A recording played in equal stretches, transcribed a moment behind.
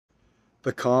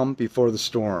The calm before the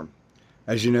storm.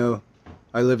 As you know,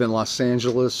 I live in Los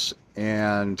Angeles,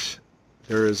 and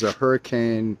there is a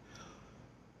hurricane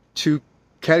two,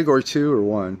 category 2 or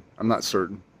 1, I'm not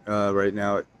certain, right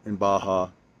now in Baja,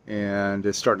 and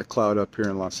it's starting to cloud up here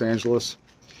in Los Angeles,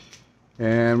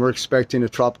 and we're expecting a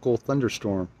tropical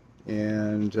thunderstorm,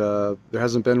 and there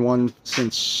hasn't been one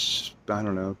since, I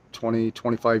don't know, 20,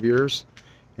 25 years,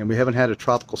 and we haven't had a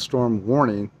tropical storm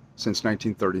warning since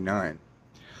 1939.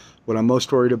 What I'm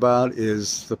most worried about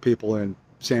is the people in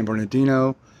San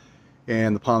Bernardino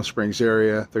and the Palm Springs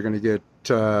area. They're going to get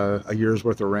a year's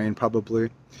worth of rain probably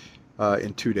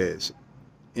in 2 days.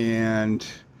 And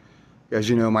as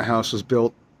you know, my house was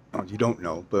built, oh, you don't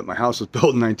know, but my house was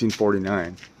built in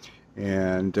 1949.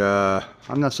 And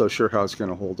I'm not so sure how it's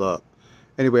going to hold up.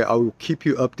 Anyway, I will keep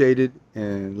you updated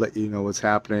and let you know what's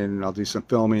happening. And I'll do some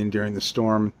filming during the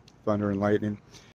storm, thunder and lightning.